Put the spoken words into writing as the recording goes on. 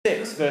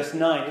verse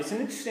 9. It's an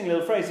interesting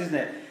little phrase, isn't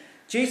it?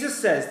 Jesus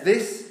says,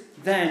 "This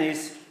then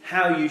is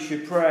how you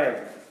should pray."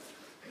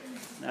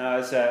 Now,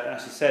 as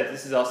Ashley said,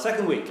 this is our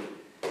second week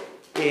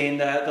in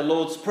the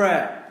Lord's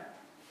Prayer.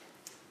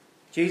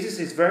 Jesus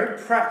is very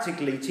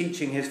practically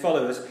teaching his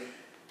followers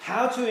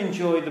how to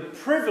enjoy the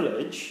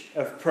privilege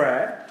of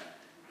prayer.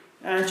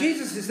 And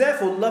Jesus is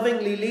therefore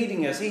lovingly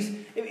leading us.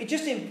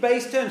 Just in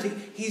base terms,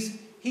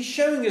 he's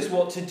showing us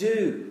what to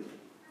do,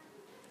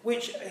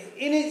 which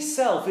in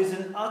itself is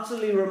an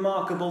utterly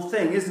remarkable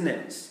thing, isn't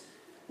it?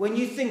 When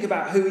you think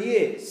about who he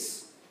is.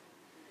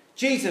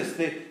 Jesus,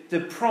 the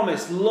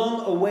promised,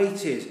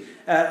 long-awaited,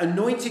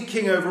 anointed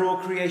king over all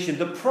creation,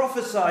 the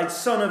prophesied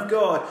Son of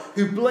God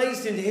who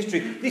blazed into history.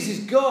 This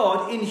is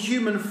God in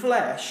human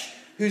flesh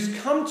who's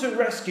come to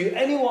rescue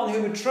anyone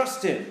who would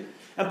trust him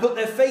and put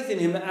their faith in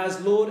him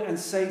as Lord and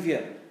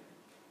Saviour.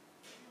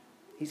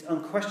 He's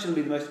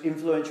unquestionably the most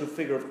influential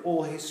figure of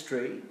all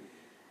history,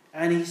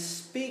 and he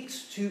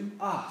speaks to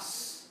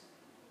us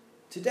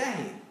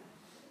today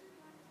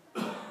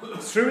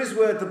through his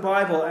word, the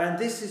Bible, and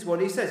this is what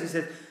he says. He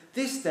says,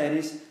 "This then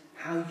is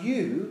how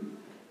you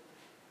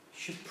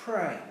should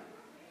pray."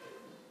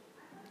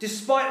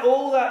 Despite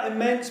all that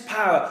immense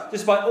power,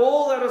 despite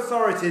all that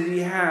authority that he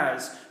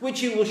has,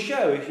 which he will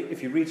show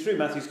if you read through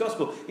Matthew's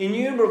Gospel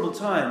innumerable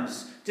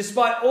times,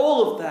 despite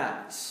all of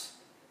that,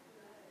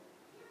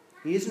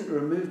 he isn't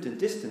removed and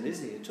distant, is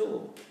he, at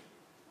all?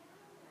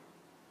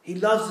 He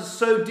loves us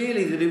so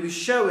dearly that he will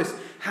show us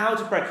how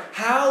to pray,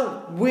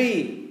 how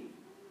we,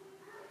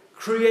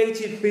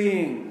 created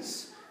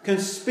beings, can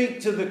speak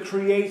to the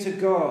Creator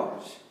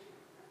God.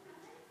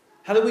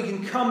 How that we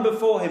can come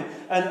before him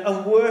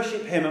and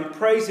worship him and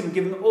praise him,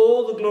 give him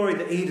all the glory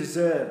that he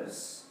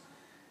deserves.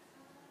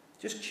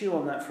 Just chew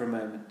on that for a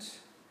moment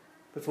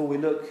before we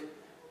look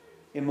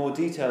in more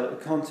detail at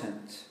the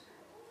content.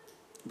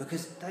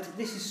 Because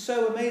this is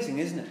so amazing,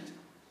 isn't it?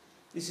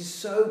 This is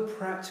so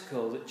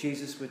practical that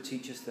Jesus would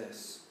teach us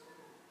this.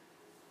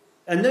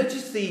 And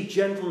notice the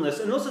gentleness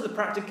and also the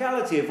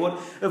practicality of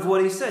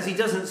what he says. He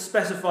doesn't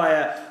specify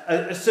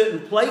a certain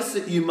place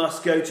that you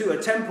must go to, a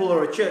temple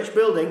or a church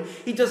building.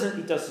 He does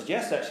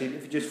suggest, actually,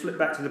 if you just flip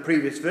back to the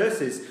previous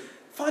verses,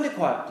 find a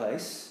quiet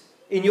place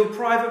in your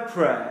private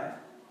prayer.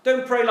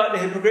 Don't pray like the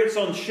hypocrites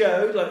on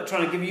show, like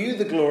trying to give you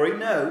the glory.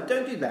 No,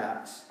 don't do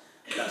that.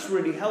 That's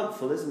really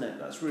helpful, isn't it?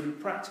 That's really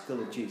practical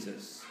of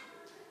Jesus.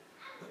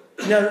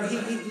 No,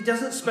 he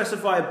doesn't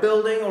specify a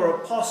building or a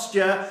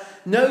posture.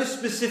 No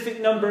specific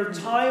number of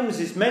times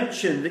is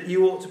mentioned that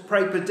you ought to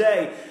pray per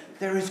day.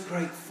 There is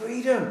great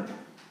freedom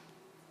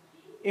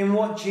in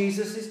what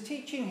Jesus is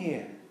teaching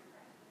here.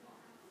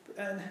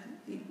 And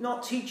he's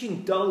not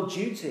teaching dull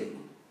duty.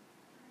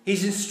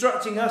 He's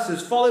instructing us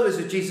as followers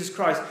of Jesus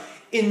Christ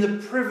in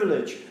the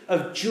privilege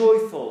of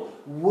joyful,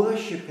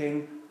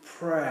 worshipping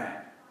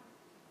prayer.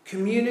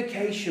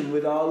 Communication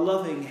with our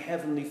loving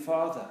Heavenly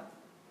Father.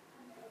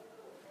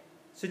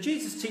 So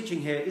Jesus'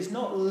 teaching here is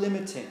not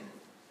limiting.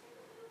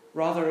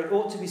 Rather, it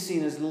ought to be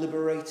seen as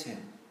liberating.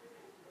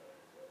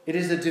 It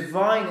is a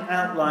divine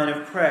outline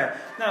of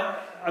prayer. Now,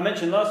 I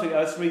mentioned last week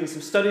I was reading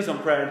some studies on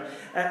prayer,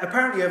 and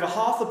apparently over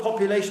half the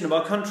population of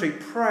our country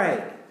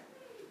pray.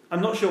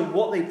 I'm not sure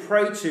what they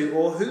pray to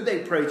or who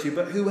they pray to,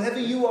 but whoever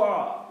you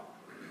are,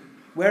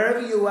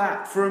 wherever you're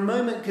at, for a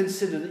moment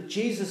consider that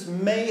Jesus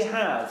may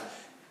have,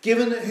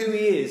 given who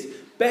he is,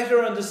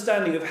 better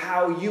understanding of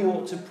how you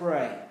ought to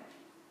pray.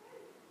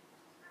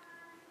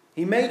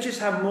 He may just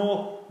have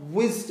more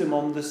wisdom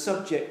on the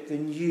subject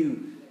than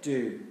you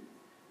do.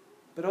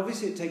 But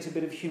obviously it takes a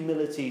bit of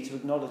humility to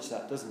acknowledge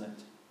that, doesn't it?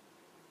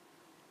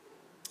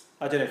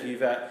 I don't know if you've...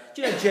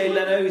 do you know Jay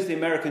Leno is the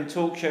American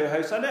talk show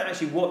host? I don't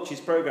actually watch his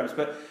programmes,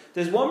 but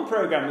there's one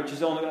programme which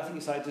is on, I think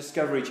it's like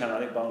Discovery Channel. I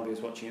think Barnaby was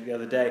watching it the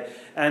other day.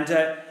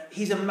 And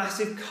he's a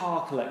massive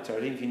car collector. I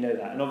don't know if you know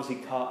that. And obviously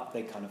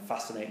they kind of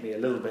fascinate me a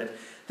little bit.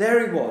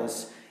 There he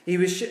was. He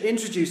was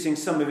introducing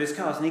some of his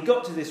cars, and he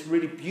got to this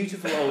really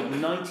beautiful old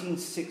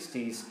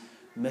 1960s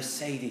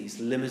Mercedes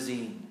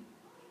limousine.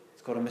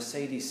 It's got a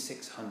Mercedes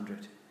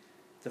 600.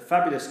 It's a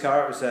fabulous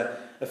car. It was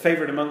a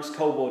favourite amongst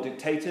Cold War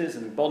dictators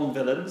and Bond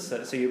villains,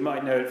 so you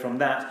might know it from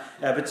that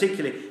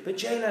particularly. But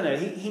Jay Leno,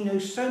 he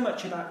knows so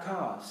much about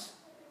cars.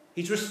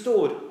 He's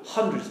restored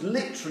hundreds,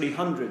 literally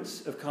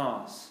hundreds of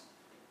cars.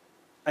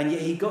 And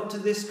yet he got to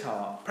this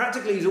car.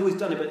 Practically he's always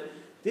done it, but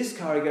this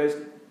car he goes,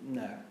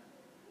 no.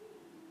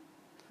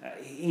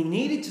 He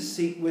needed to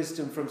seek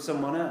wisdom from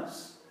someone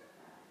else.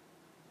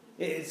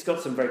 It's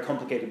got some very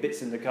complicated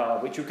bits in the car,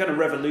 which were kind of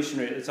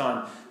revolutionary at the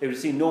time. They would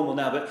seem normal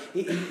now, but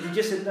he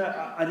just said, no,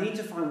 I need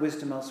to find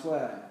wisdom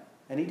elsewhere.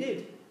 And he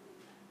did.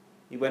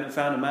 He went and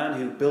found a man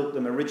who built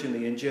them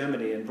originally in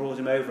Germany and brought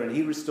him over, and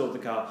he restored the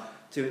car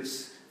to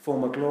its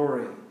former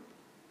glory.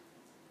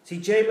 See,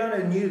 Jay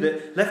Leno knew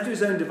that, left to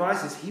his own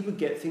devices, he would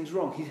get things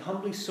wrong. He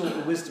humbly sought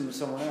the wisdom of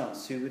someone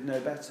else who would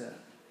know better.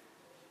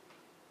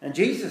 And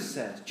Jesus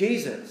says,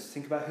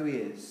 think about who he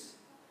is.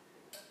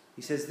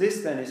 He says,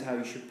 this then is how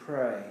you should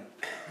pray.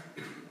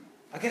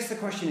 I guess the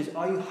question is,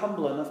 are you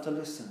humble enough to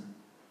listen?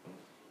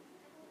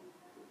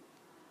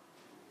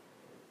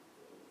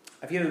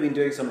 Have you ever been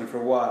doing something for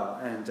a while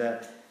and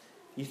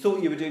you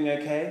thought you were doing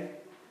okay?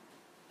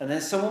 And then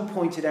someone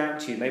pointed out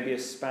to you, maybe a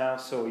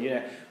spouse or,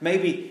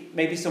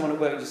 maybe someone at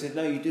work just said,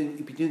 no, you've been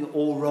doing it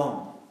all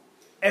wrong.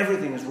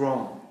 Everything is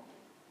wrong.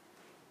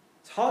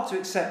 It's hard to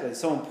accept when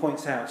someone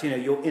points out,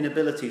 your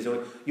inabilities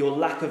or your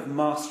lack of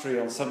mastery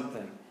on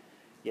something.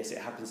 Yes, it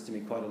happens to me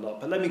quite a lot.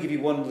 But let me give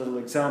you one little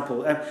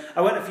example.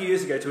 I went a few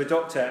years ago to a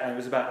doctor and it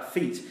was about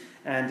feet.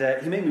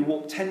 And he made me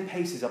walk 10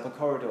 paces up a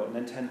corridor and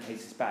then 10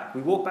 paces back.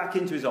 We walked back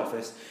into his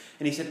office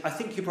and he said, I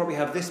think you probably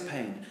have this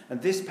pain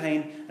and this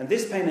pain and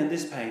this pain and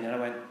this pain. And I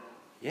went,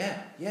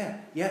 yeah.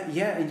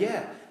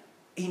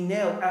 He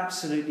nailed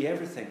absolutely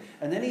everything.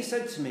 And then he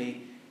said to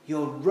me,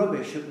 you're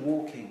rubbish at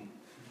walking.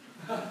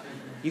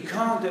 You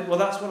can't do it. Well,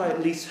 that's what I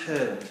at least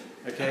heard.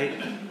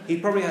 Okay, he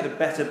probably had a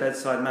better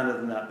bedside manner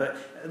than that, but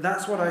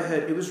that's what I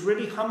heard. It was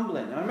really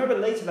humbling. And I remember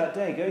later that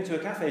day going to a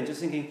cafe and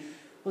just thinking,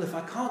 well, if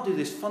I can't do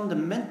this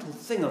fundamental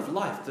thing of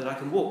life that I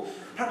can walk,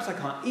 perhaps I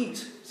can't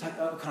eat, it's like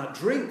I can't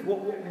drink,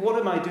 what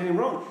am I doing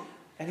wrong?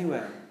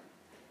 Anyway,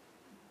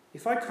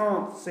 if I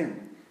can't think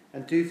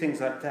and do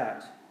things like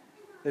that,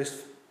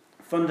 those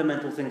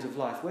fundamental things of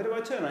life, where do I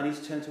turn? I need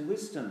to turn to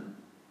wisdom.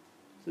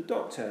 The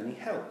doctor, and he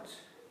helped.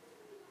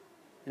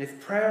 And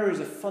if prayer is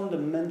a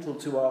fundamental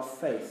to our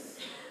faith,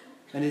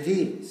 and it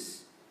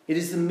is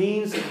the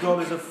means that God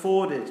has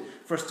afforded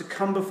for us to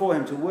come before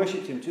him, to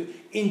worship him, to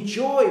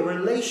enjoy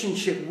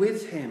relationship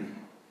with him,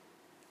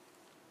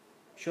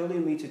 surely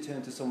we need to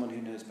turn to someone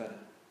who knows better,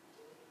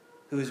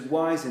 who is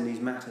wise in these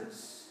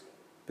matters,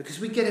 because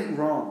we get it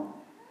wrong,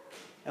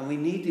 and we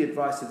need the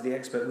advice of the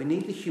expert. We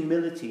need the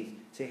humility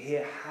to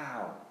hear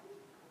how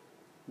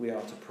we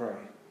are to pray.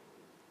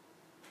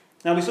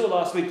 Now, we saw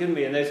last week, didn't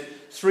we, in those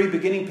 3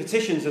 beginning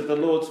petitions of the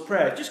Lord's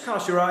Prayer. Just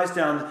cast your eyes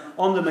down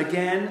on them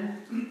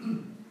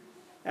again,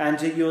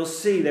 and you'll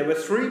see there were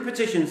 3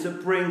 petitions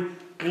that bring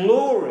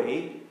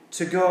glory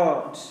to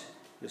God.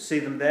 You'll see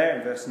them there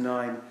in verse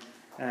 9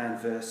 and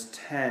verse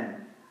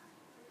 10.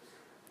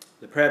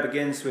 The prayer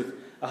begins with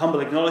a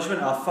humble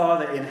acknowledgement, our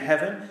Father in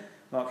heaven.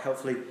 Mark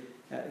helpfully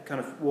kind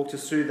of walked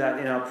us through that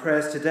in our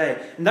prayers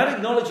today. And that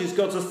acknowledges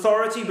God's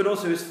authority, but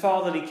also his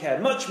fatherly care.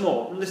 Much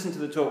more. Listen to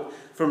the talk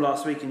from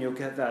last week and you'll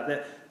get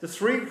that. The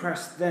 3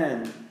 requests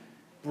then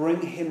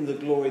bring him the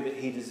glory that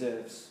he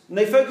deserves. And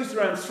they focused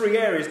around 3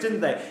 areas,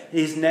 didn't they?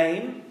 His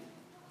name,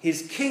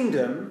 his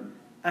kingdom,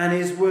 and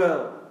his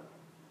will.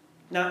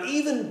 Now,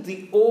 even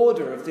the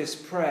order of this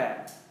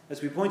prayer,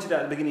 as we pointed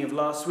out at the beginning of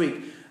last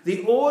week,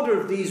 the order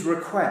of these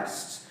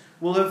requests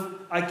will have,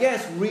 I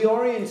guess,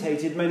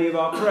 reorientated many of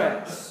our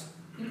prayers.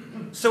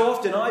 So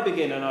often I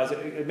begin, and I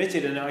admit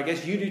it, and I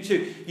guess you do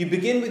too, you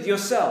begin with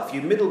yourself,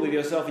 you middle with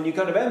yourself, and you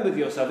kind of end with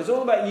yourself. It's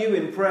all about you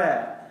in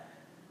prayer.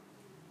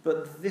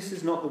 But this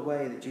is not the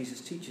way that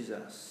Jesus teaches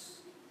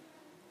us.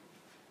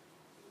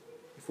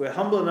 If we're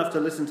humble enough to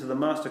listen to the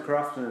master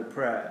craftsman of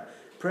prayer,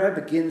 prayer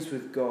begins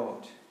with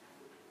God,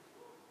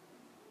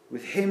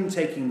 with him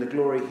taking the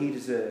glory he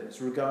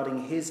deserves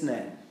regarding his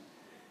name,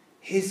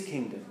 his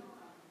kingdom,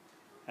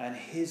 and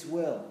his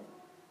will.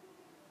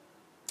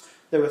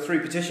 There were 3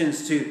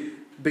 petitions to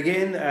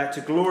begin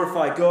to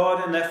glorify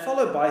God, and they're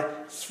followed by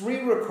 3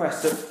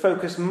 requests that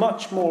focus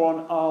much more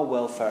on our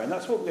welfare, and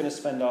that's what we're going to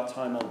spend our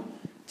time on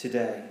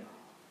today.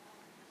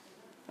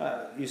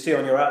 You see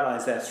on your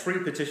outlines there,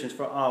 3 petitions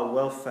for our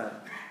welfare.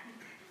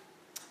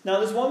 Now,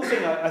 there's one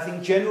thing I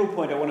think, general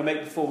point I want to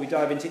make before we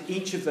dive into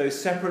each of those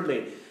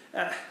separately,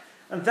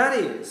 and that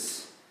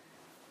is,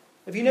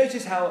 have you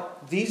noticed how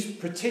these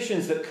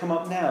petitions that come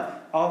up now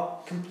are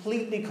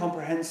completely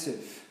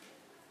comprehensive?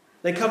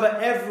 They cover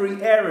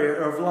every area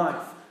of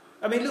life.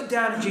 I mean, look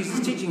down at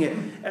Jesus teaching it.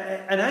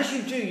 And as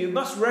you do, you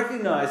must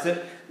recognize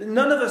that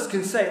none of us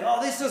can say,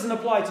 oh, this doesn't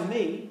apply to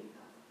me.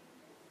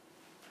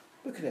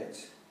 Look at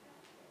it.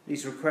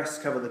 These requests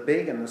cover the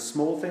big and the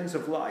small things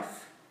of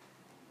life,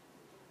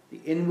 the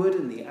inward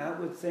and the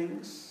outward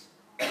things.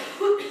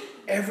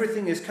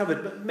 Everything is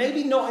covered, but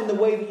maybe not in the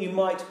way that you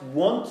might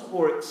want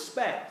or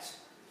expect,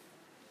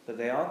 but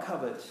they are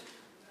covered.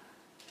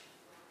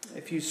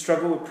 If you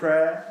struggle with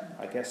prayer,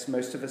 I guess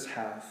most of us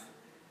have,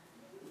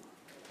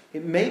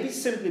 it may be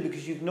simply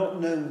because you've not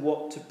known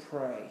what to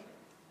pray.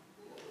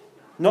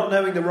 Not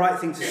knowing the right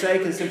thing to say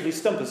can simply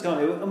stump us,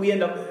 can't it? And we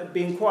end up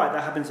being quiet.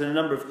 That happens in a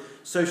number of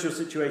social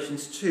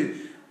situations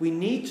too. We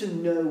need to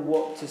know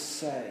what to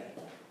say.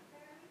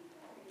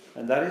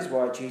 And that is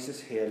why Jesus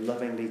here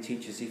lovingly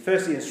teaches. He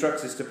firstly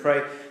instructs us to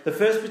pray. The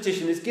first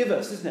petition is give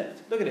us, isn't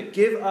it? Look at it.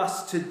 Give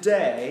us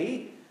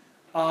today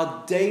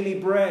our daily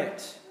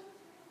bread.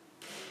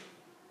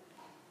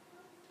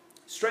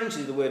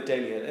 Strangely, the word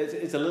daily,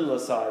 it's a little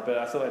aside, but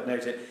I thought I'd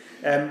note it.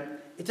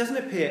 It doesn't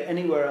appear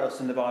anywhere else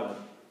in the Bible,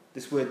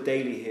 this word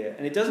daily here.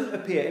 And it doesn't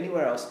appear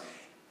anywhere else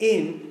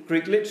in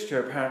Greek literature,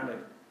 apparently.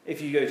 If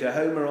you go to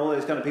Homer and all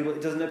those kind of people,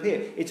 it doesn't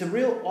appear. It's a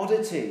real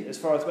oddity as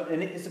far as...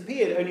 And it's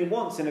appeared only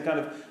once in a kind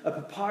of a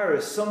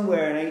papyrus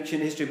somewhere in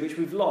ancient history, which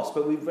we've lost,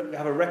 but we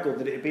have a record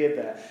that it appeared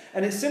there.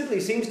 And it simply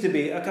seems to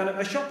be a kind of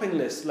a shopping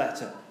list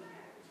letter,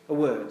 a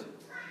word.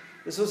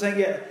 It's also saying,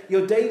 yeah,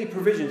 your daily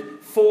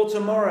provisions for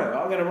tomorrow.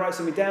 I'm going to write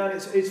something down.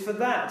 It's for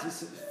that.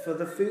 It's for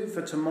the food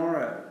for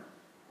tomorrow.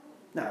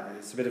 Now,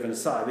 it's a bit of an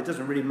aside, but it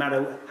doesn't really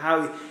matter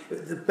how.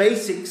 The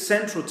basic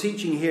central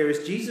teaching here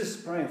is Jesus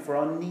praying for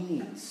our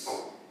needs.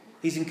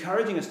 He's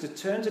encouraging us to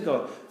turn to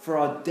God for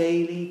our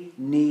daily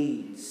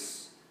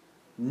needs.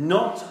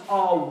 Not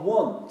our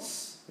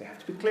wants. We have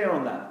to be clear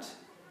on that.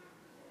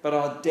 But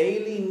our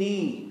daily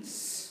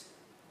needs.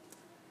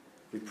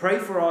 We pray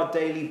for our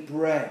daily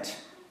bread.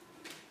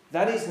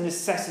 That is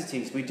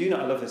necessities. We do not,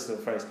 I love this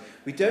little phrase,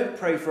 we don't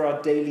pray for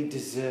our daily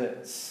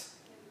desserts.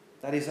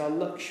 That is our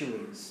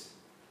luxuries.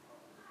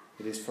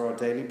 It is for our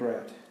daily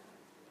bread.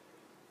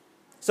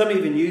 Some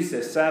even use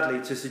this,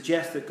 sadly, to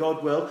suggest that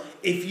God will,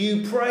 if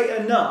you pray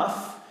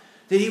enough,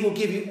 that he will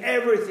give you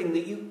everything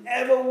that you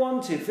ever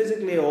wanted,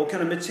 physically or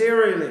kind of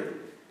materially.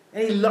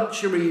 Any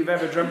luxury you've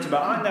ever dreamt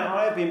about. I know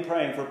I have been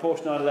praying for a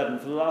Porsche 911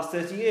 for the last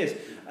 30 years.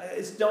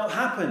 It's not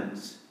happened.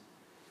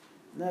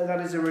 No, that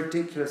is a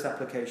ridiculous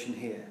application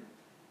here.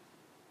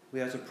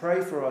 We are to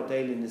pray for our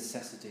daily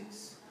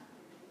necessities,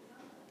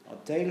 our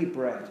daily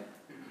bread.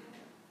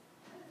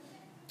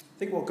 I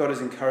think what God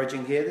is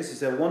encouraging here, this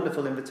is a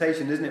wonderful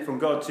invitation, isn't it, from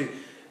God to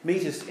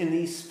meet us in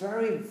these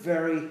very,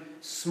 very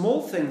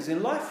small things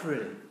in life,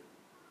 really.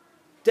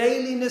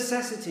 Daily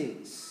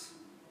necessities.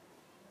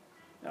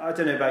 Now, I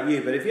don't know about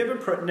you, but if you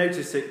ever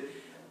notice that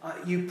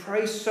you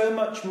pray so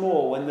much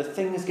more when the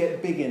things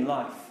get big in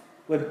life,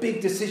 when big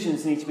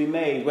decisions need to be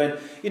made, when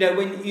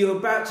you're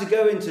about to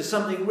go into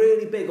something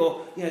really big,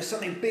 or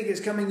something big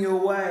is coming your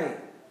way.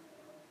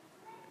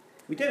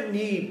 We don't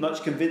need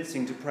much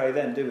convincing to pray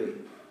then, do we?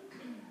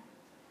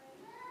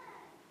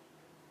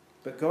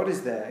 But God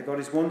is there. God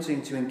is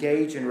wanting to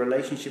engage in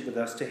relationship with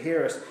us, to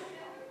hear us,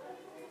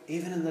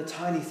 even in the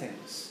tiny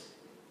things.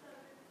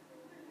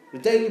 The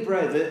daily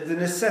bread, the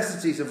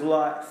necessities of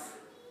life.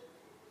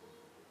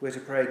 We're to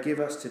pray, give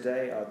us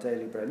today our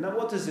daily bread. Now,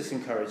 what does this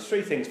encourage?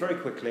 3 things, very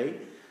quickly.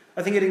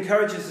 I think it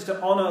encourages us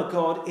to honour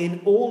God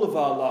in all of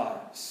our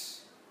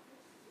lives.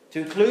 To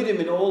include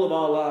him in all of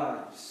our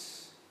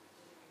lives.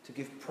 To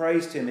give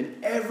praise to him in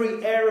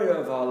every area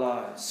of our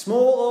lives,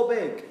 small or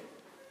big.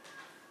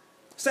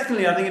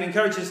 Secondly, I think it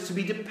encourages us to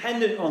be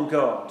dependent on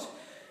God,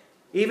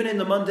 even in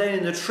the mundane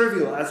and the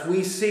trivial as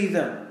we see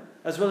them,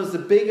 as well as the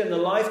big and the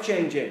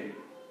life-changing.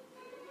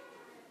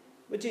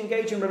 We're to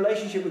engage in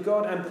relationship with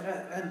God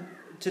and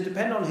to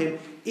depend on him,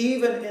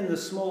 even in the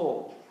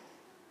small.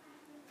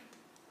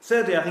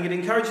 Thirdly, I think it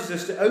encourages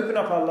us to open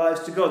up our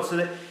lives to God so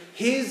that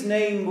his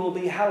name will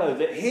be hallowed,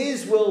 that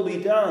his will be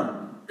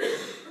done,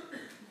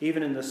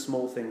 even in the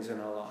small things in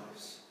our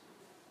lives.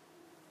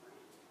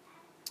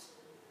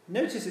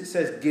 Notice it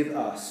says, give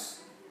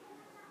us.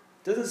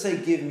 It doesn't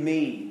say, give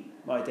me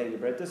my daily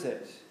bread, does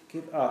it?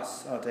 Give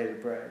us our daily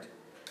bread.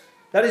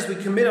 That is, we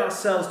commit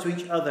ourselves to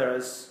each other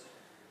as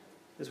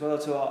well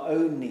as to our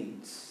own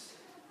needs.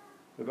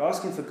 We're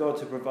asking for God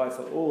to provide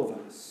for all of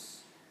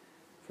us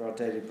for our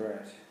daily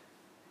bread.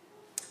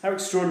 How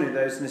extraordinary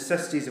those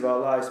necessities of our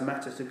lives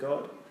matter to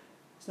God.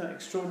 Isn't that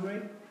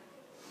extraordinary?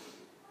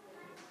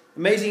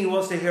 Amazing he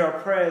wants to hear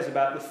our prayers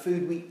about the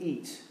food we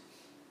eat,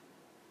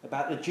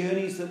 about the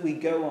journeys that we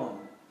go on,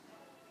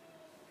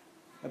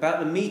 about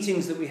the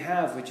meetings that we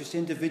have with just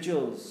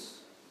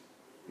individuals,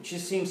 which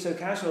just seems so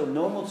casual and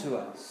normal to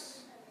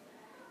us.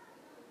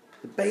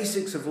 The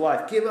basics of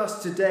life. Give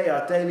us today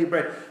our daily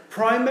bread.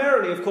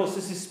 Primarily, of course,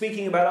 this is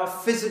speaking about our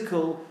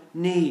physical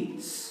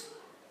needs.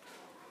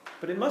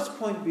 But it must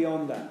point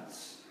beyond that,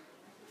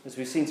 as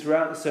we've seen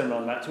throughout the Sermon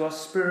on the Mount, to our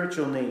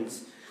spiritual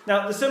needs.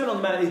 Now, the Sermon on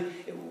the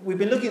Mount, we've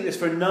been looking at this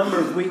for a number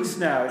of weeks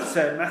now. It's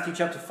Matthew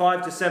chapter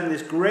 5 to 7,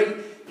 this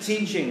great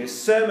teaching,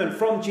 this sermon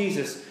from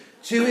Jesus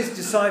to his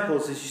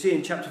disciples, as you see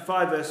in chapter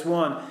 5, verse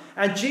 1.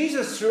 And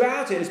Jesus,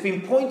 throughout it, has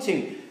been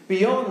pointing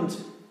beyond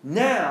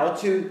now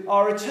to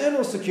our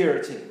eternal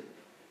security,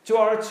 to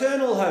our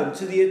eternal home,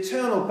 to the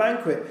eternal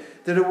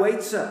banquet that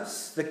awaits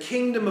us. The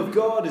kingdom of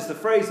God is the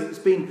phrase that's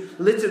been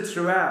littered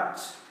throughout.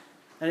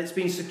 And it's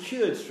been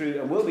secured through,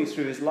 and will be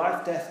through, his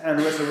life, death, and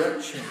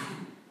resurrection.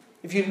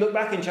 If you look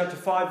back in chapter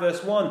 5,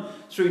 verse 1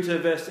 through to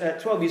verse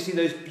 12, you see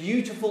those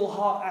beautiful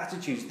heart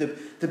attitudes,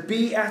 the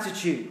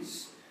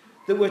Beatitudes,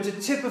 that were to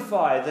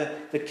typify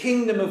the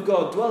kingdom of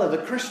God dweller, the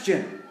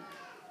Christian.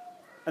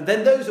 And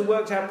then those are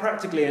worked out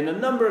practically in a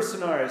number of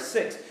scenarios,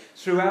 6,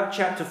 throughout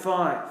chapter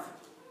 5.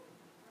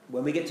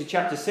 When we get to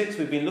chapter 6,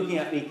 we've been looking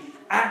at the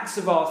acts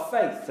of our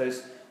faith,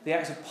 the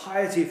acts of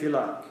piety, if you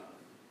like.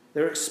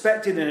 They're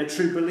expected in a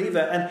true believer.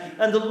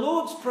 And the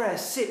Lord's Prayer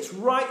sits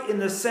right in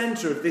the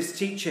centre of this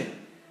teaching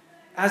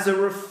as a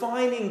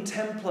refining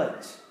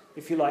template,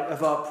 if you like,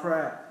 of our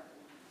prayer,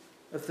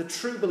 of the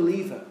true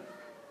believer,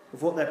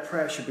 of what their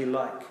prayer should be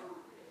like.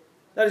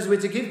 That is,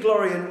 we're to give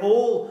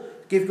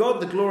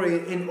God the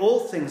glory in all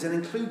things and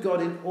include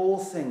God in all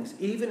things,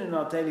 even in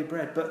our daily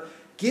bread. But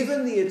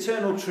given the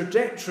eternal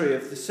trajectory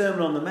of the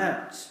Sermon on the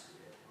Mount,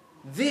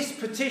 this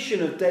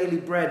petition of daily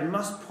bread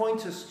must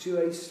point us to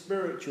a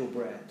spiritual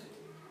bread.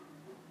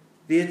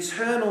 The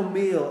eternal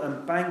meal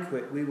and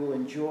banquet we will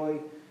enjoy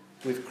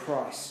with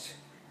Christ,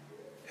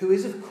 who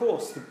is, of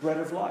course, the bread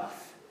of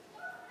life,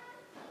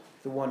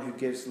 the one who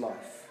gives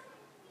life.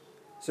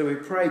 So we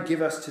pray,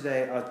 give us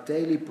today our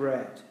daily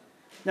bread.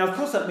 Now, of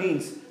course, that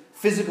means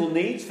physical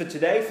needs for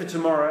today, for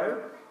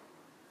tomorrow,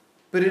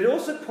 but it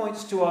also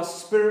points to our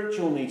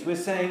spiritual needs. We're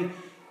saying,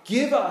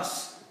 give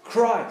us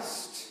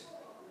Christ,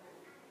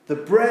 the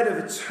bread of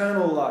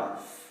eternal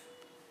life.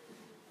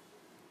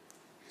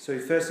 So he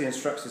firstly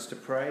instructs us to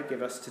pray,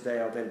 give us today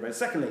our daily bread.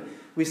 Secondly,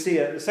 we see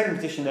the second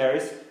petition there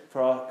is,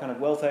 for our kind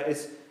of welfare,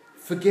 is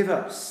forgive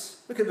us.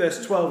 Look at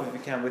verse 12 if you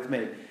can with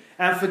me.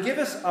 And forgive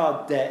us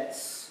our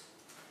debts,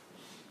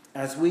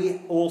 as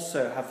we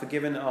also have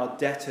forgiven our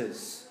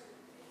debtors.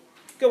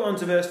 Go on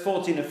to verse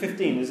 14 and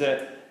 15. There's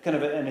a kind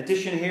of an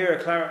addition here,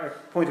 a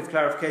point of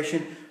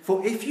clarification.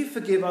 For if you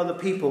forgive other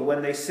people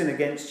when they sin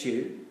against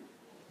you,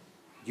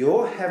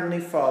 your heavenly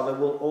Father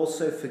will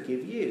also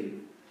forgive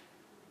you.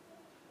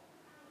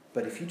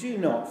 But if you do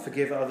not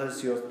forgive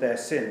others their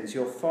sins,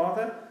 your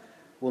Father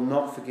will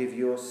not forgive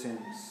your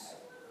sins.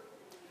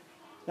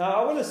 Now,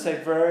 I want to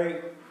say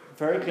very,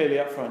 very clearly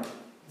up front,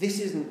 this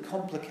isn't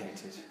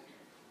complicated,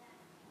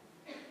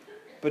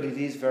 but it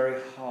is very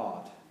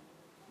hard.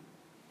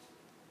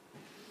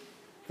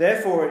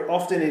 Therefore,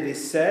 often it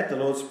is said, the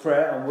Lord's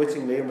Prayer,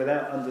 unwittingly and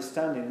without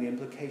understanding the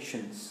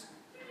implications.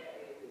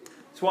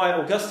 That's why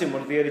Augustine,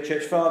 one of the early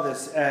church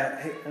fathers,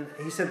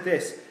 he said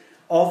this,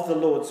 of the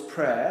Lord's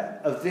Prayer,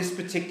 of this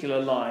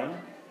particular line,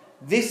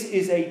 this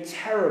is a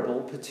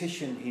terrible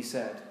petition, he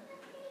said.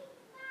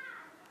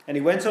 And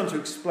he went on to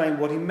explain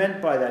what he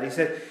meant by that. He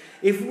said,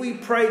 if we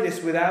pray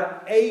this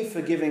without a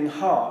forgiving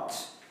heart,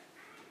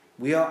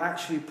 we are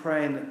actually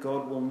praying that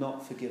God will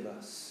not forgive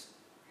us.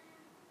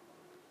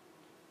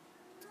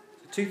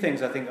 So two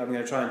things I think I'm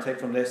going to try and take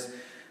from this.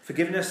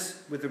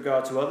 Forgiveness with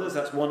regard to others,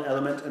 that's one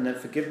element, and then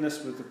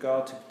forgiveness with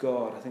regard to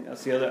God. I think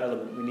that's the other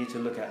element we need to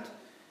look at.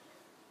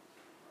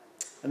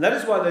 And that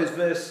is why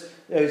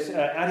those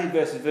added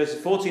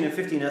verses 14 and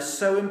 15, are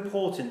so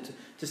important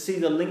to see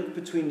the link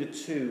between the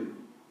two.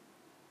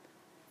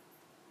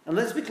 And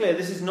let's be clear,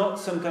 this is not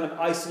some kind of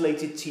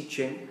isolated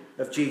teaching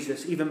of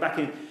Jesus. Even back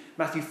in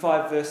Matthew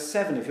 5 verse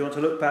 7, if you want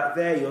to look back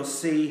there, you'll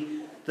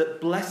see that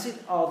blessed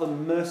are the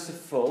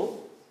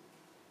merciful,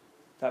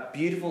 that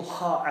beautiful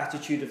heart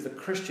attitude of the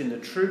Christian, the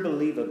true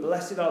believer.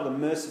 Blessed are the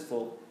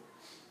merciful,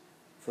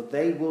 for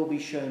they will be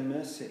shown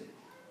mercy.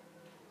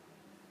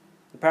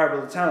 The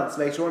parable of the talents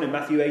later on in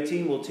Matthew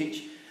 18 will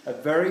teach a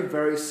very,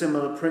 very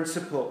similar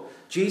principle.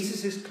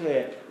 Jesus is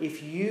clear.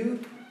 If you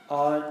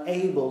are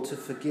unable to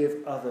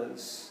forgive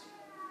others,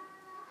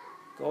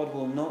 God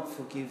will not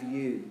forgive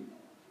you.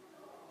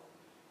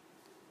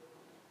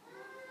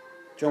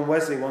 John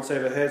Wesley once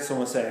overheard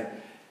someone saying,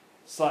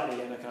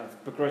 slightly in a kind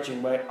of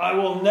begrudging way, I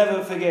will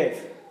never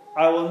forgive.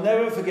 I will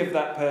never forgive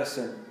that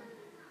person.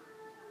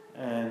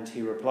 And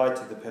he replied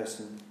to the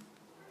person,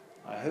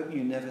 I hope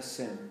you never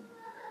sin.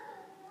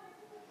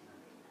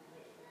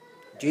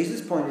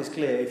 Jesus' point is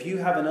clear. If you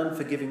have an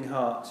unforgiving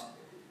heart,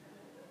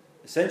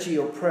 essentially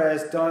your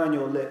prayers die on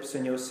your lips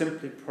and you're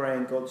simply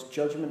praying God's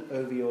judgment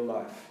over your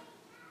life.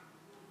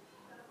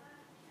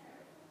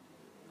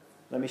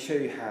 Let me show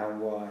you how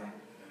and why.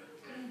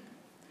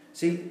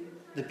 See,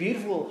 the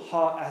beautiful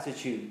heart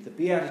attitude, the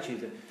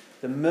beatitude,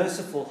 the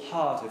merciful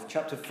heart of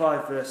chapter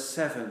 5 verse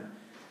 7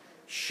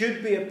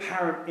 should be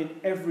apparent in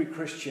every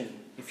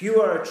Christian. If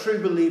you are a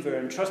true believer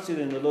and trusted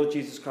in the Lord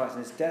Jesus Christ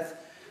and his death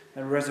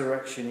and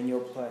resurrection in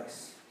your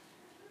place,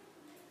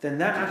 then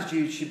that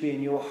attitude should be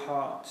in your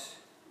heart.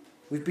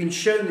 We've been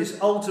shown this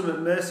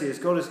ultimate mercy as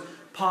God has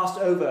passed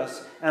over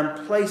us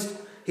and placed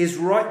his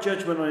right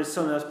judgment on his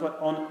Son,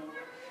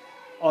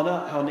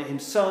 on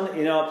his Son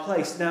in our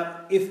place.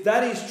 Now, if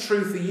that is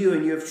true for you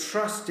and you have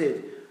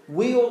trusted,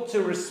 we ought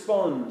to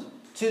respond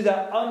to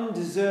that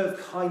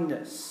undeserved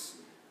kindness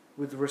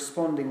with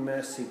responding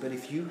mercy. But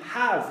if you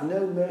have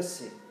no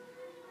mercy,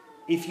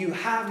 if you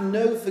have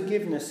no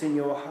forgiveness in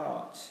your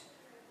heart,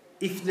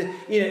 if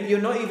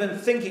you're not even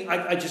thinking,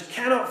 I just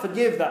cannot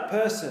forgive that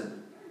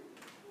person.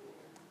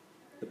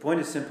 The point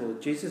is simple.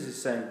 Jesus is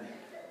saying,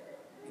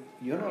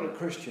 you're not a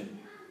Christian.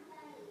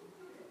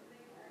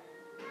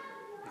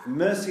 If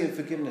mercy and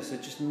forgiveness are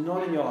just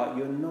not in your heart,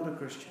 you're not a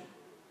Christian.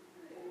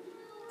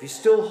 If you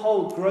still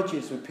hold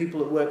grudges with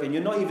people at work and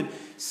you're not even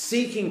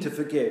seeking to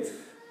forgive,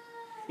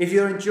 if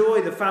you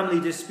enjoy the family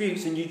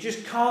disputes and you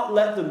just can't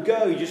let them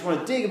go, you just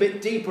want to dig a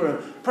bit deeper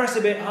and press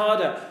a bit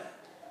harder,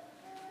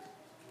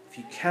 if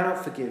you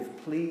cannot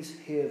forgive, please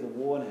hear the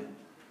warning.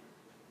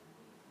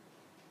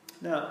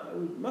 Now,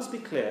 it must be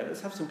clear, let's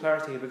have some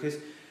clarity here, because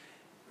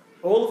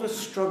all of us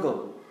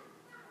struggle.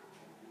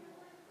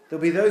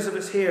 There'll be those of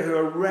us here who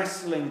are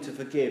wrestling to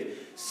forgive.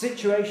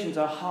 Situations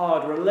are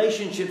hard,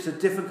 relationships are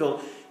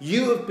difficult,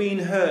 you have been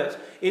hurt.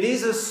 It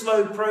is a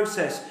slow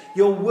process.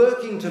 You're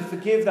working to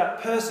forgive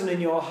that person in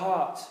your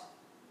heart.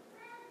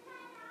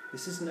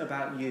 This isn't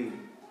about you.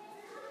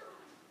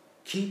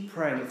 Keep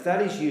praying. If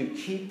that is you,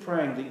 keep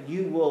praying that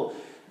you will,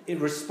 in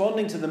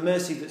responding to the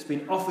mercy that's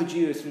been offered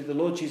you through the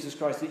Lord Jesus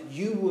Christ, that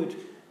you would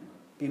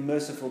be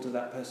merciful to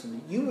that person,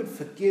 that you would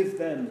forgive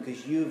them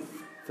because you've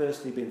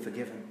firstly been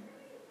forgiven.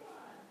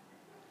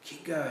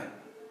 keep going.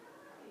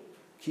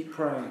 Keep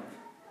praying.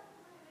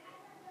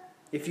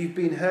 If you've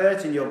been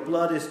hurt and your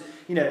blood is,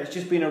 it's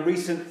just been a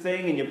recent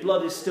thing and your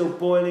blood is still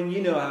boiling,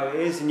 you know how it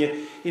is. And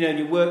in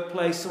your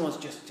workplace, someone's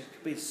just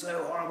been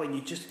so horrible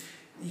and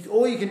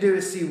all you can do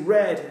is see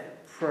red,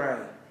 pray.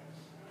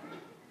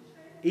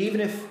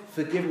 Even if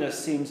forgiveness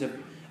seems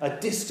a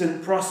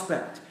distant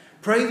prospect,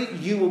 pray that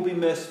you will be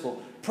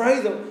merciful. Pray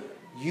that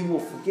you will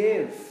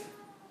forgive.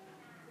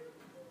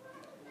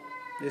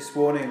 This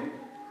warning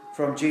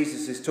from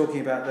Jesus is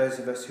talking about those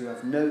of us who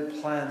have no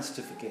plans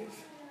to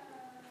forgive.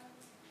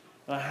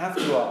 And I have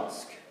to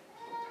ask,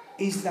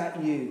 is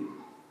that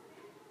you?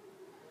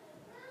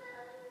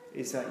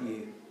 Is that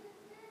you?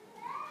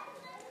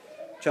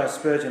 Charles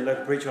Spurgeon,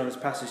 local preacher on this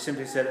passage,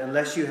 simply said,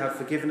 unless you have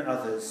forgiven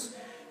others,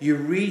 you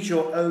read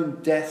your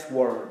own death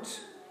warrant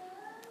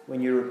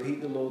when you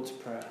repeat the Lord's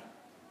Prayer.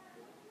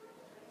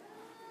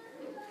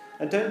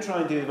 And don't try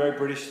and do the very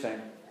British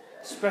thing,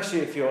 especially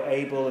if you're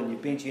able and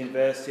you've been to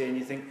university and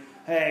you think,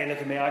 hey, look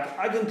at me,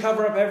 I can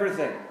cover up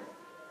everything.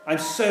 I'm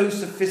so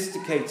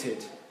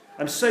sophisticated.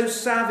 I'm so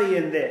savvy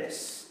in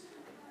this.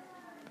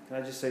 Can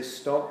I just say,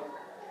 stop?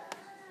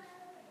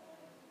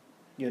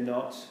 You're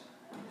not.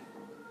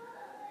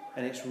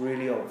 And it's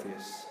really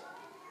obvious.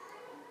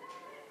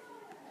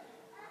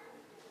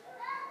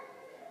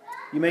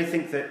 You may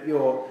think that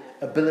your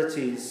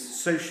abilities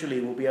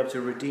socially will be able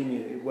to redeem you.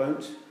 It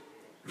won't.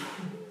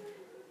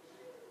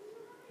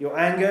 Your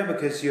anger,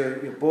 because you're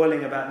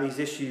boiling about these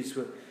issues,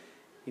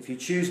 if you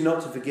choose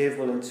not to forgive,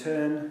 will in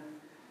turn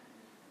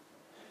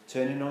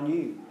in on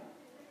you.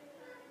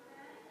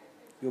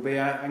 You'll be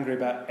angry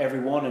about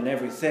everyone and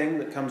everything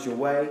that comes your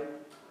way.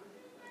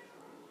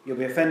 You'll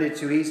be offended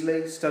too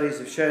easily. Studies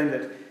have shown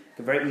that it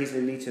can very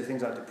easily lead to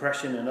things like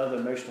depression and other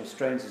emotional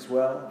strains as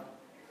well.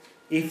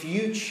 If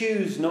you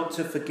choose not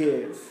to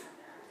forgive,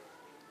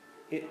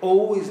 it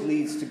always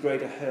leads to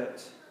greater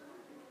hurt.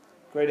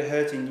 Greater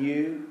hurt in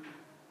you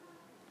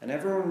and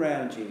everyone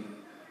around you.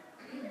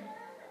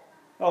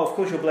 Oh, of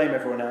course you'll blame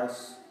everyone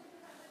else.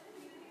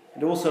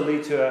 It also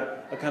leads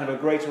to a kind of a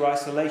greater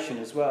isolation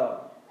as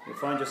well. You'll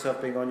find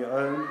yourself being on your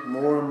own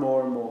more and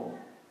more and more,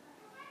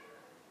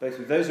 both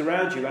with those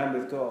around you and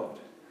with God.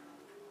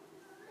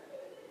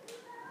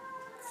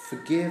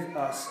 Forgive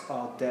us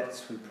our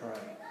debts, we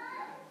pray.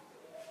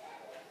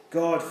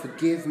 God,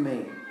 forgive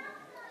me,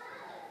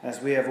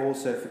 as we have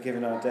also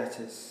forgiven our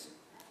debtors.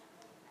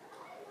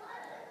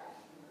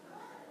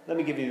 Let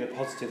me give you the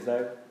positive,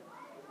 though.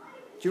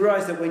 Do you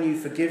realise that when you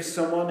forgive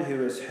someone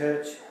who has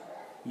hurt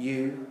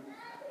you,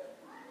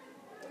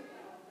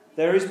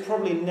 there is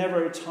probably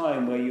never a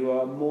time where you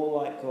are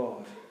more like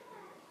God,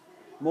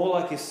 more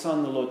like his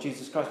Son, the Lord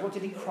Jesus Christ. What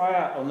did he cry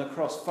out on the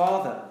cross?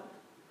 Father,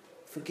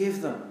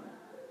 forgive them,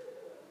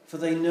 for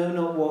they know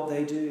not what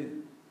they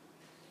do.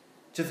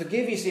 To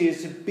forgive, you see,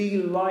 is to be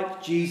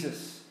like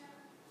Jesus.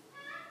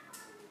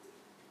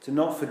 To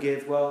not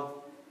forgive,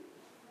 well,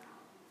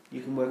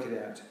 you can work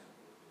it out.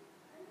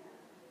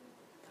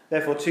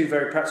 Therefore, two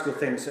very practical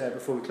things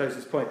before we close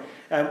this point.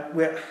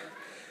 We're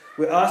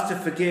asked to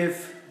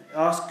forgive.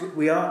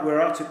 We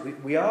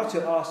are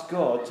to ask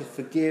God to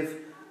forgive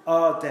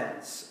our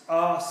debts,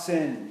 our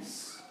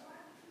sins.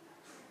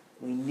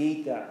 We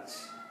need that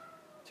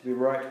to be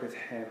right with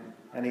him,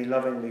 and he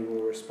lovingly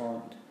will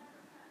respond.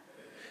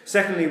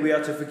 Secondly, we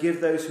are to forgive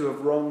those who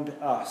have wronged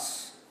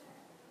us.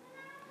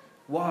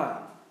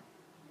 Why?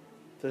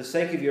 For the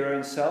sake of your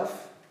own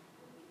self.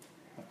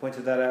 I've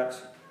pointed that out.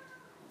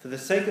 For the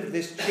sake of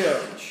this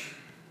church.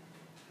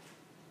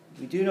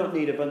 We do not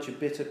need a bunch of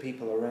bitter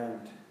people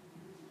around.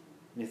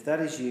 And if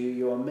that is you,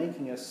 you are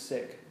making us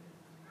sick.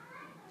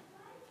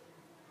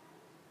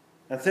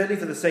 And thirdly,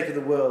 for the sake of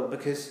the world,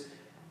 because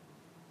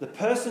the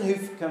person who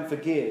can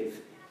forgive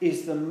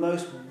is the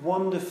most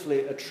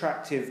wonderfully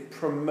attractive,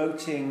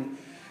 promoting,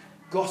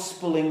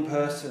 gospeling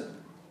person.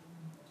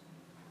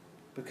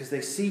 Because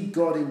they see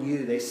God in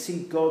you. They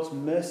see God's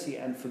mercy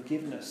and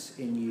forgiveness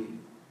in you.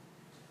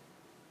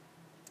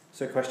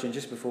 So, question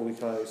just before we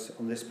close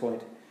on this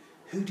point.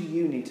 Who do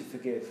you need to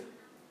forgive?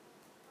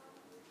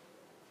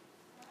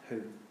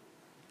 Who?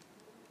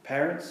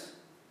 Parents?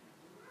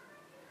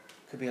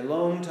 Could be a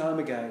long time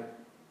ago.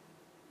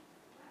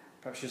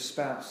 Perhaps your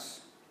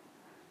spouse.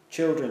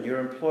 Children, your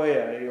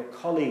employer, your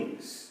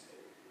colleagues,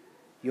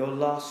 your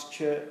last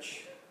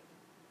church.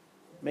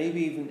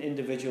 Maybe even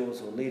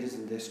individuals or leaders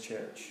in this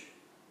church.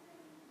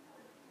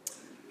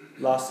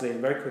 Lastly, and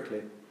very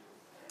quickly,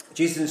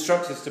 Jesus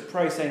instructs us to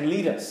pray, saying,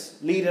 lead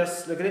us,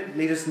 look at it,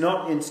 lead us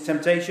not into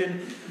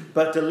temptation,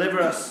 but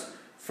deliver us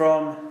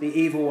from the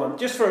evil one.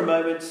 Just for a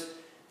moment,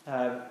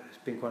 it's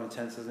been quite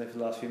intense, hasn't it, for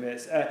the last few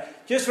minutes.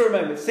 Just for a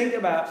moment, think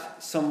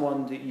about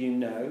someone that you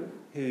know,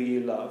 who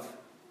you love.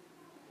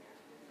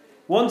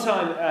 One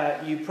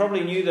time, you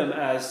probably knew them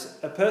as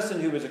a person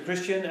who was a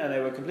Christian, and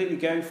they were completely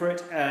going for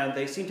it, and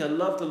they seemed to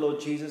love the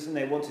Lord Jesus, and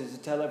they wanted to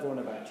tell everyone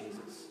about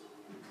Jesus.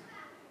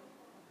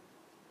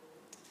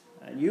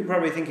 And you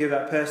probably think of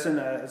that person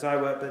as I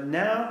were, but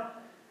now,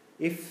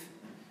 is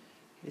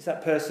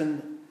that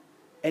person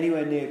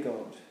anywhere near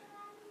God?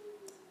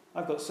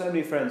 I've got so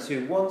many friends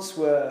who once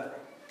were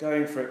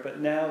going for it, but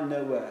now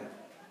nowhere.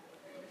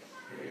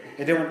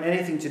 They don't want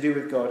anything to do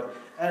with God.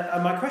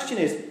 And my question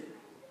is,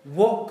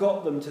 what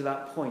got them to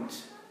that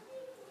point?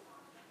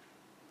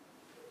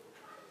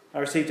 I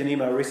received an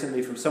email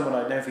recently from someone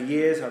I'd known for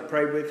years, I'd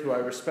prayed with, who I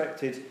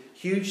respected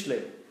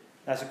hugely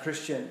as a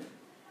Christian.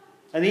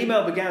 An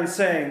email began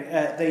saying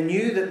they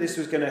knew that this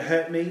was going to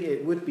hurt me,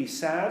 it would be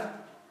sad.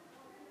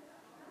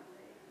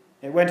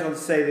 It went on to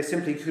say they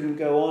simply couldn't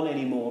go on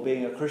anymore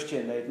being a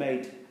Christian. They'd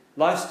made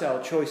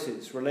lifestyle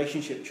choices,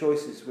 relationship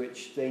choices,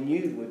 which they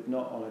knew would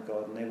not honour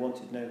God, and they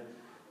wanted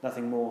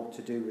nothing more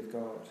to do with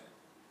God.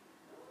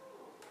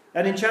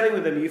 And in chatting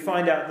with them, you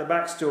find out the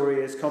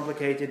backstory is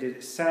complicated,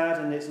 it's sad,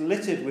 and it's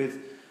littered with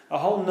a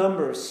whole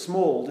number of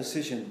small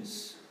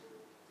decisions.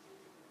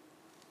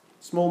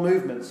 Small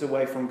movements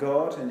away from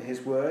God and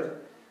His Word.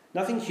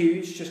 Nothing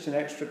huge, just an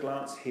extra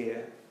glance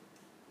here.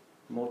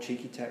 More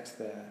cheeky text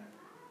there.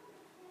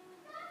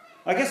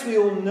 I guess we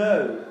all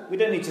know we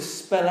don't need to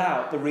spell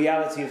out the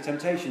reality of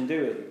temptation,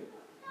 do we?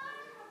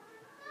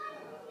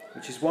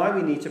 Which is why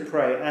we need to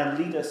pray and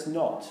lead us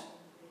not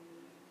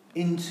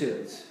into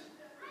it,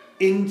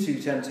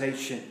 into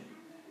temptation.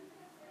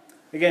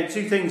 Again,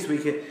 two things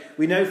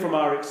we know from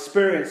our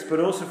experience, but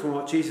also from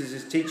what Jesus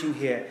is teaching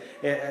here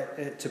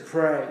to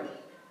pray.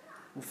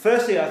 Well,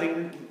 firstly, I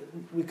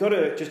think we've got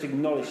to just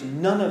acknowledge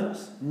none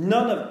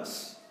of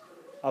us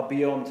are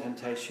beyond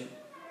temptation.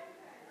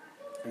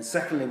 And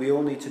secondly, we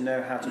all need to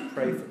know how to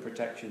pray for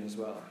protection as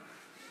well.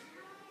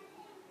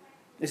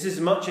 This is as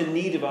much a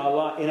need in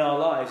our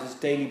lives as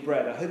daily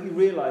bread. I hope you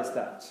realise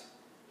that.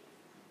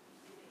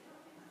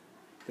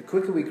 The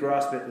quicker we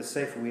grasp it, the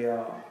safer we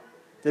are.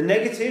 The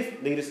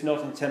negative, lead us not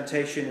into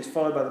temptation, is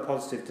followed by the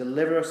positive,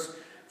 deliver us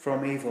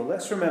from evil.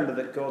 Let's remember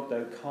that God,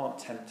 though, can't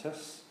tempt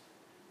us.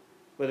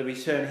 Whether we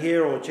turn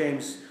here or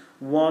James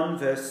 1,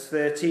 verse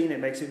 13, it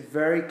makes it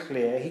very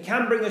clear. He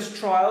can bring us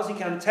trials, he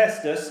can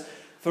test us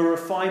for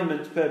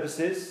refinement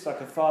purposes, like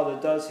a father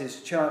does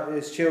his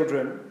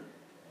children.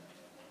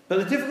 But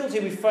the difficulty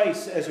we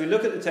face as we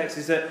look at the text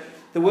is that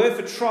the word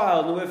for trial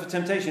and the word for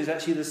temptation is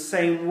actually the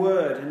same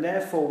word, and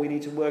therefore we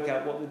need to work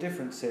out what the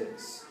difference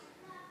is.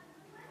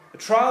 A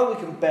trial we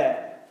can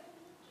bear.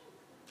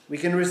 We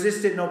can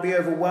resist it, not be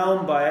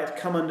overwhelmed by it,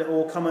 come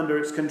under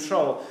its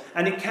control.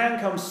 And it can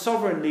come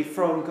sovereignly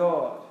from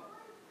God.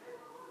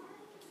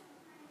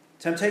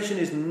 Temptation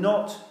is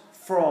not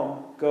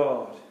from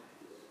God.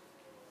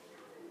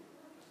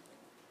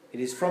 It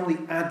is from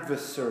the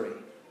adversary,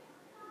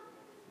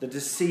 the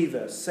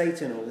deceiver,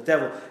 Satan or the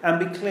devil. And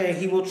be clear,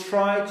 he will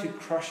try to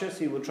crush us,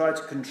 he will try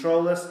to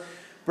control us,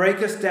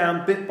 break us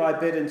down bit by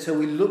bit until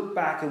we look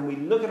back and we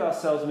look at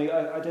ourselves and we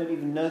go, I don't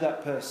even know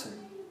that person.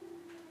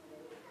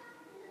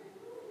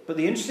 But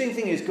the interesting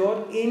thing is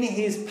God, in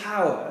his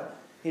power,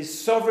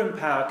 his sovereign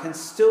power, can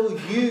still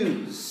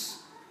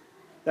use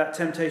that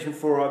temptation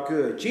for our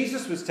good.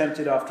 Jesus was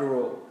tempted after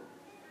all,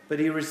 but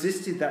he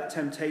resisted that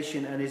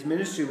temptation and his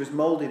ministry was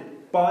moulded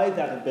by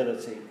that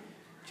ability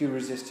to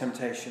resist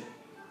temptation.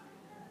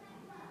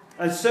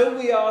 And so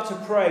we are to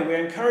pray.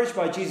 We're encouraged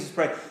by Jesus to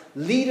pray,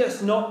 lead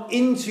us not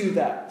into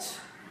that.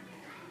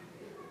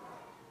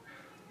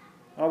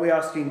 Are we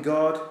asking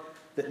God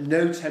that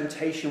no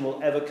temptation will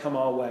ever come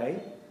our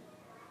way?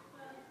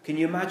 Can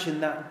you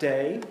imagine that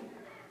day?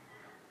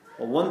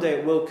 Well, one day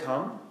it will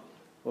come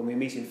when we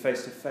meet him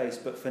face to face,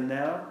 but for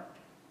now,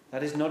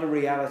 that is not a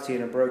reality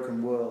in a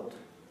broken world.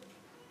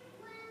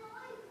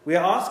 We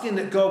are asking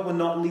that God will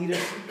not lead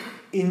us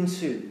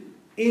into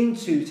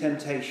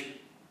temptation.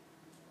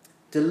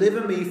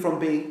 Deliver me from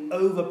being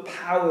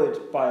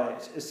overpowered by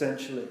it,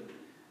 essentially.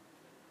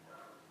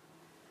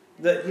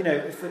 That,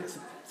 if we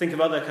think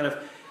of other kind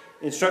of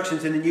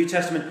instructions in the New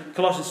Testament,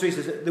 Colossians 3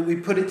 says that we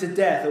put it to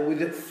death, that we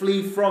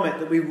flee from it,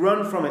 that we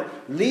run from it.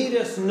 Lead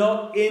us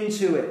not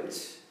into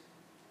it.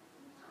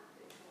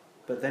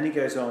 But then he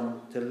goes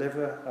on,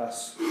 deliver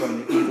us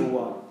from the evil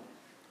one.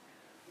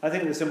 I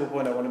think the simple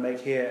point I want to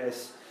make here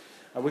is,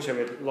 I wish I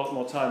had a lot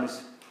more time,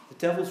 is the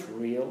devil's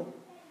real.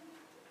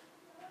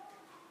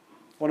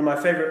 One of my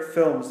favourite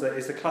films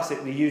is the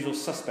classic The Usual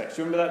Suspects.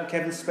 Do you remember that with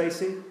Kevin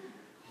Spacey?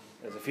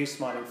 There's a few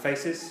smiling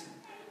faces.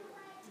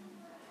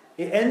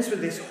 It ends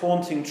with this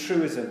haunting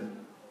truism.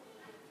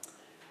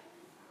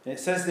 And it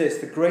says this: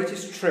 the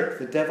greatest trick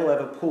the devil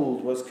ever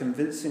pulled was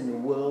convincing the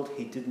world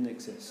he didn't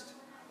exist.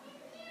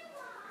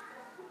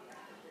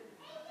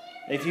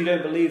 If you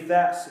don't believe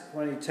that,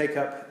 why don't you take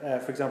up,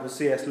 for example,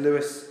 C.S.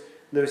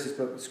 Lewis's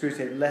book, The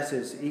Screwtape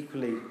Letters,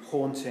 equally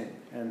haunting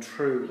and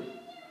true.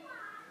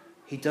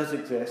 He does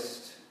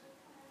exist.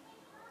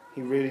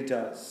 He really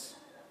does.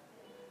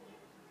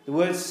 The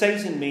word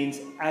Satan means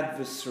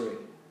adversary.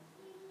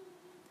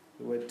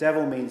 The word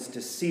devil means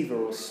deceiver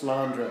or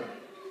slanderer.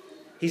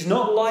 He's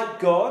not like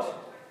God,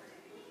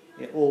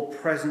 yet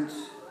all-present,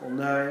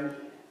 all-knowing.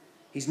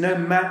 He's no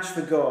match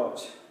for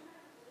God.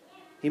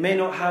 He may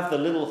not have the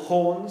little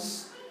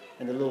horns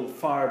and the little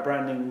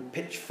fire-branding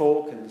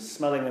pitchfork and the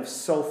smelling of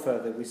sulphur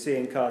that we see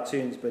in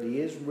cartoons, but he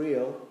is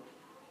real.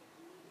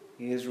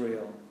 He is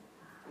real.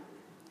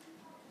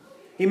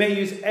 He may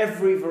use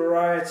every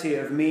variety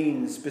of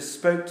means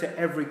bespoke to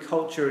every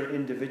culture and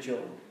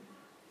individual.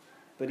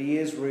 But he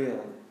is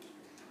real.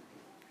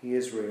 He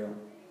is real.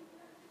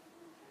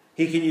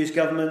 He can use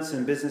governments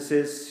and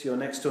businesses, your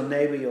next door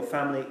neighbour, your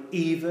family,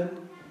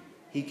 even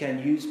he can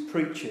use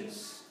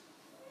preachers.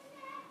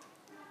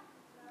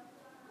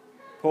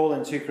 Paul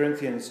in 2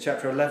 Corinthians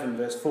chapter 11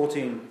 verse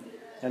 14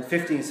 and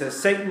 15 says,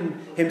 Satan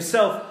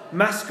himself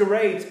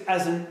masquerades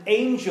as an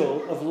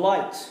angel of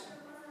light.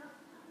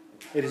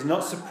 It is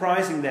not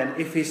surprising then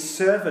if his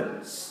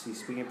servants, he's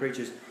speaking of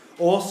preachers,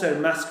 also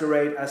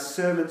masquerade as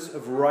servants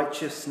of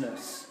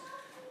righteousness.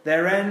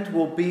 Their end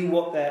will be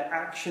what their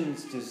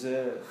actions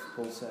deserve,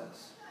 Paul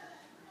says.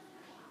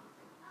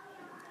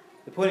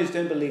 The point is,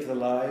 don't believe the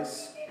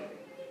lies.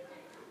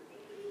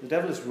 The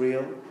devil is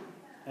real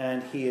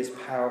and he is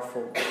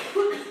powerful.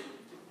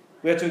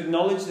 We have to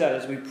acknowledge that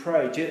as we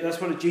pray. That's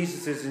what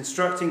Jesus is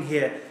instructing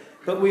here.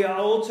 But we are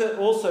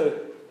also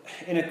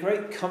in a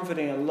great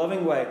comforting and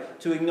loving way,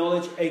 to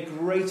acknowledge a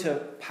greater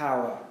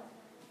power.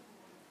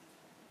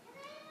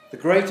 The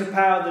greater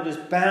power that has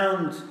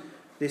bound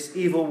this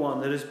evil one,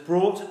 that has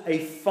brought a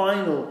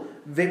final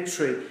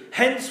victory.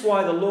 Hence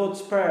why the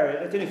Lord's Prayer,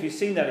 I don't know if you've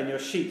seen that in your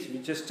sheets, if you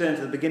just turn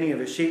to the beginning of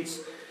your sheets,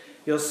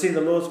 you'll see the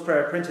Lord's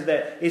Prayer printed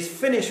there, is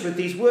finished with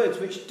these words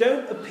which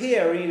don't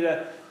appear in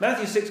either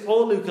Matthew 6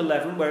 or Luke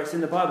 11, where it's in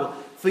the Bible.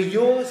 For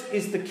yours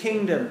is the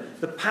kingdom,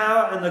 the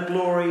power and the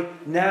glory,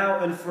 now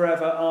and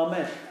forever.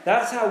 Amen.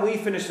 That's how we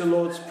finish the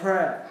Lord's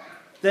Prayer.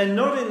 They're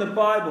not in the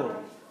Bible,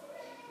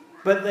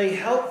 but they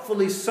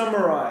helpfully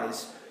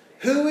summarize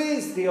who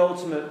is the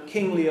ultimate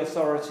kingly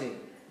authority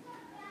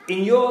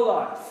in your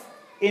life,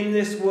 in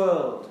this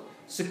world,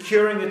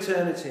 securing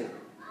eternity.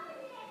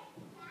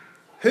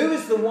 Who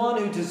is the one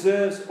who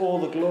deserves all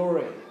the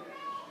glory?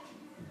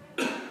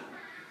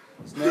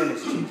 His name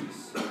is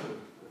Jesus.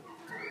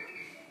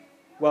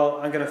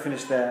 Well, I'm going to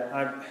finish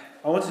there.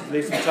 I wanted to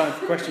leave some time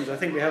for questions. I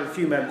think we have a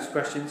few moments for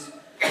questions.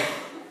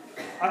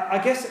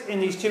 I guess in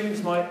these 2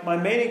 minutes, my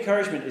main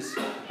encouragement is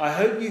I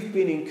hope you've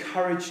been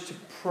encouraged to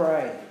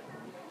pray.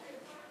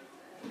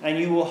 And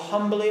you will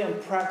humbly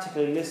and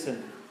practically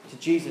listen to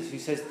Jesus, who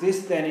says,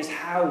 this then is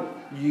how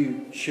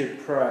you should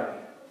pray.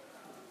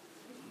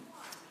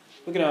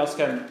 We're going to ask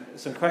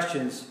some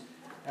questions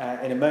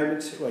in a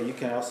moment. Well, you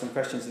can ask some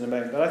questions in a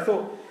moment. But I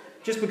thought,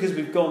 just because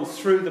we've gone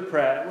through the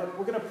prayer,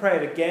 we're going to pray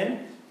it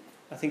again.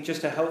 I think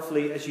just to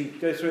helpfully, as you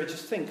go through it,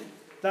 just think,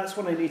 that's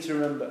what I need to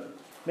remember.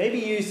 Maybe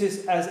use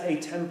this as a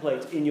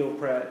template in your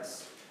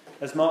prayers,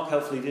 as Mark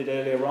helpfully did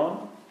earlier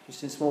on,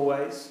 just in small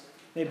ways.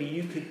 Maybe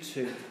you could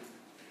too.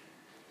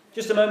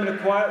 Just a moment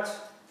of quiet.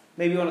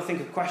 Maybe you want to think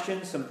of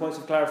questions, some points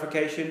of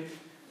clarification,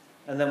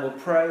 and then we'll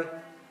pray,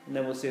 and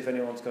then we'll see if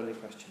anyone's got any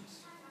questions.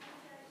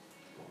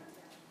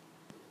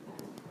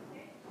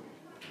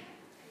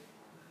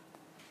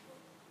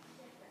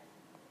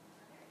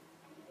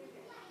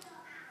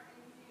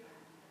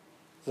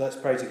 So let's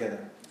pray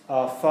together.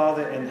 Our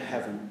Father in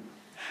heaven,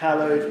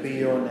 hallowed be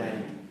your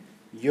name.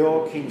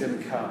 Your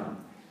kingdom come.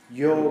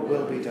 Your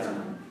will be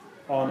done,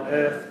 on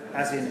earth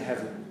as in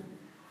heaven.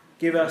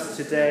 Give us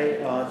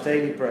today our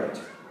daily bread.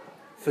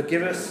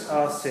 Forgive us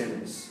our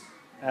sins,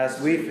 as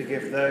we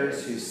forgive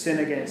those who sin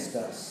against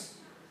us.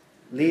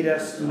 Lead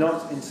us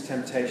not into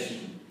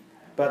temptation,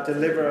 but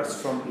deliver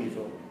us from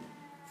evil.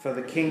 For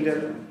the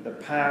kingdom, the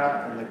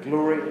power, and the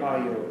glory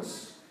are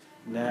yours,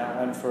 now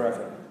and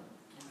forever.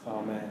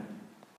 Amen.